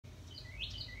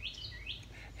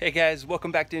Hey guys,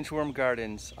 welcome back to Inchworm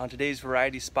Gardens. On today's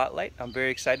Variety Spotlight, I'm very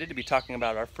excited to be talking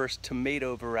about our first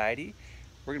tomato variety.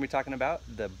 We're going to be talking about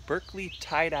the Berkely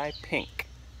Tie-Dye Pink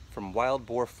from Wild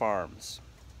Boar Farms.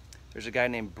 There's a guy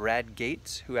named Brad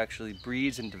Gates who actually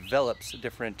breeds and develops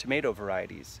different tomato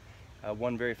varieties.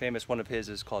 One very famous one of his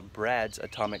is called Brad's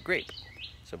Atomic Grape.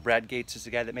 So Brad Gates is the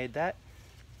guy that made that.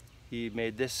 He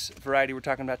made this variety we're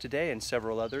talking about today and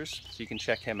several others, so you can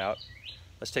check him out.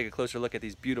 Let's take a closer look at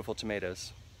these beautiful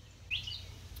tomatoes.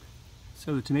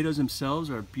 So the tomatoes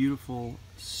themselves are a beautiful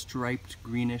striped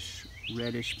greenish,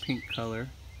 reddish pink color,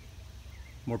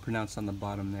 more pronounced on the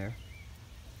bottom there.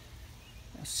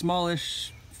 A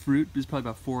smallish fruit is probably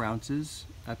about 4 ounces.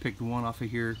 I picked one off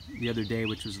of here the other day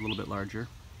which was a little bit larger.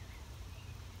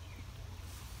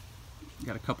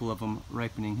 Got a couple of them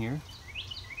ripening here.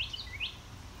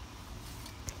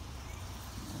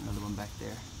 Another one back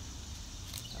there.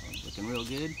 That one's looking real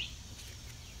good.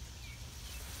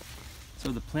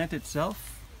 So the plant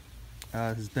itself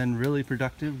has been really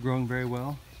productive, growing very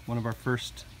well. One of our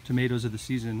first tomatoes of the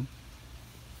season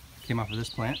came off of this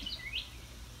plant.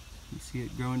 You see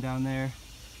it growing down there.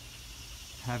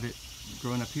 Have it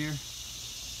growing up here.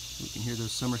 You can hear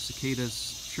those summer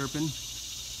cicadas chirping.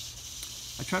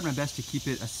 I tried my best to keep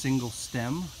it a single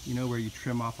stem, you know, where you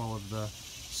trim off all of the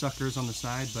suckers on the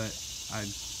side, but I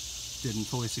didn't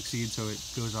fully succeed, so it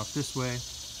goes off this way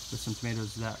with some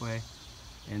tomatoes that way,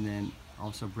 and then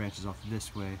also branches off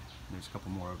this way. There's a couple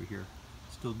more over here,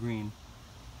 still green.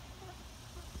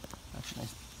 That's a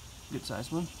nice, good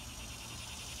sized one.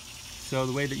 So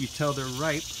the way that you tell they're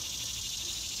ripe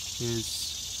is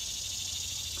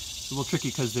a little tricky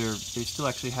because they still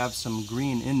actually have some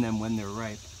green in them when they're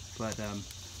ripe, but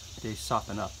they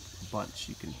soften up a bunch.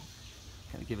 You can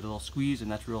kind of give it a little squeeze,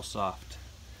 and that's real soft.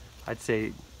 I'd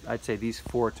say these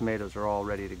 4 tomatoes are all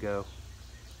ready to go.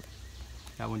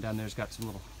 That one down there's got some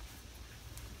little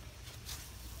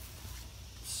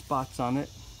spots on it.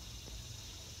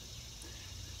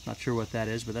 Not sure what that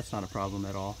is, but that's not a problem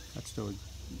at all. That's still a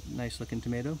nice looking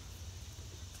tomato.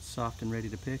 Soft and ready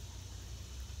to pick.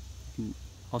 You can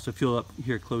also feel up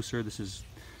here closer. This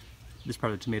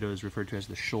part of the tomato is referred to as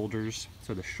the shoulders.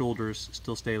 So the shoulders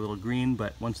still stay a little green,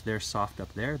 but once they're soft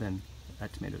up there, then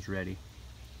that tomato's ready.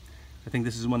 I think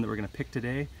this is one that we're going to pick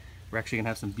today. We're actually going to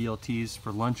have some BLTs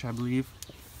for lunch, I believe.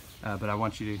 But I'm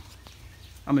going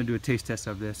to do a taste test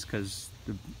of this because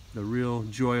the real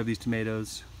joy of these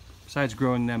tomatoes, besides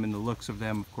growing them and the looks of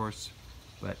them, of course,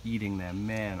 but eating them,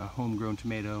 man, a homegrown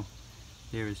tomato,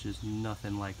 there is just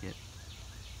nothing like it.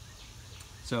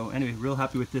 So anyway, real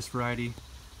happy with this variety,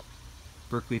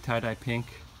 Berkely Tie-Dye Pink.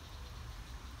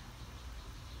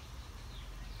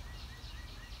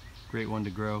 Great one to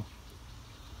grow.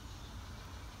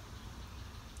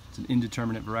 It's an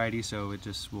indeterminate variety, so it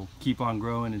just will keep on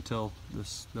growing until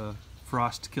the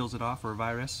frost kills it off, or a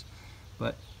virus.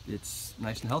 But it's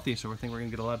nice and healthy, so I think we're going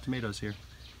to get a lot of tomatoes here.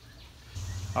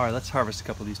 Alright, let's harvest a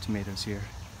couple of these tomatoes here.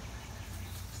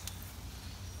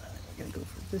 I'm going to go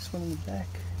for this one in the back.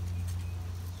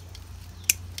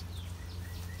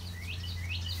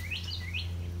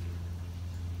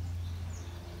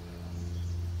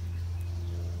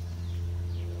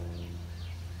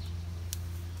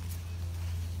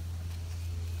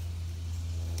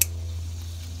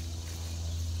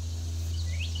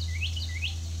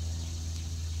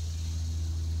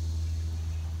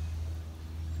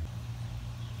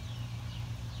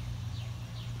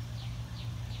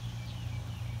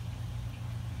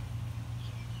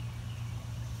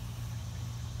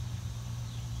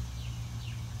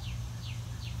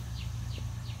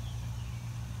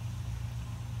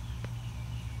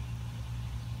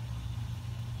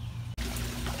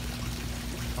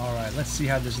 Alright, let's see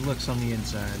how this looks on the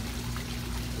inside.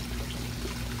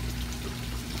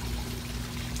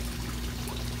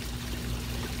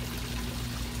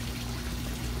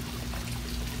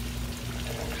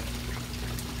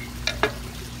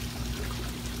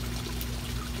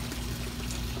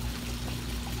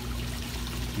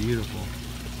 Beautiful.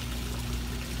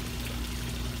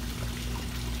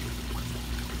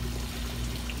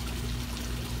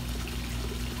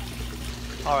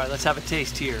 Alright, let's have a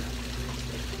taste here.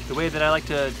 The way that I like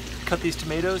to cut these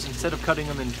tomatoes, instead of cutting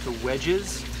them into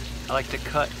wedges, I like to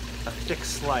cut a thick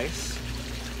slice.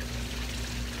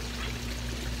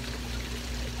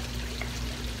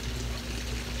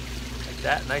 Like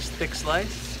that, nice thick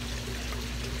slice.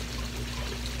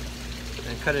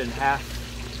 And cut it in half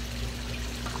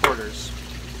quarters.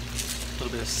 A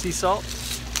little bit of sea salt.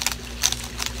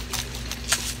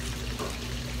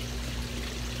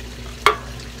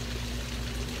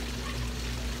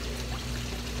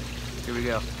 Here we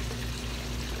go.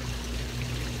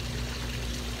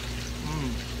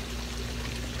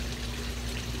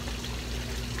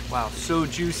 Wow, so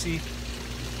juicy.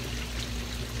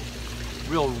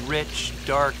 Real rich,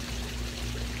 dark,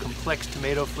 complex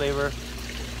tomato flavor.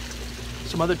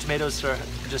 Some other tomatoes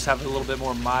just have a little bit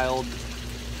more mild,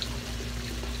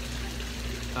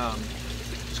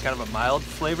 just kind of a mild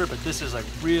flavor, but this is like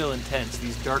real intense.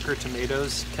 These darker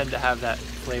tomatoes tend to have that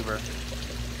flavor.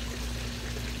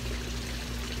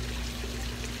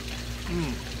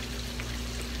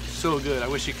 So good. I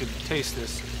wish you could taste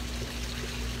this.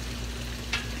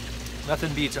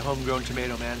 Nothing beats a homegrown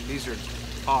tomato, man. These are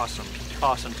awesome,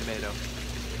 awesome tomato.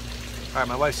 All right,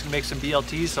 my wife's gonna make some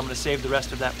BLTs, so I'm gonna save the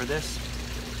rest of that for this,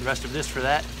 the rest of this for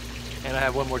that, and I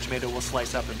have one more tomato we'll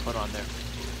slice up and put on there.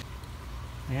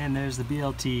 And there's the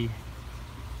BLT.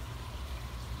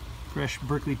 Fresh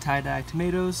Berkely tie-dye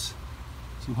tomatoes,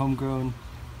 some homegrown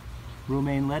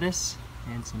romaine lettuce,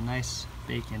 and some nice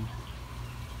bacon.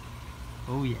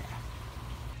 Oh yeah.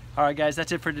 All right guys,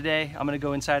 that's it for today. I'm gonna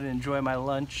go inside and enjoy my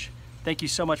lunch. Thank you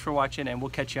so much for watching, and we'll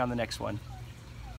catch you on the next one.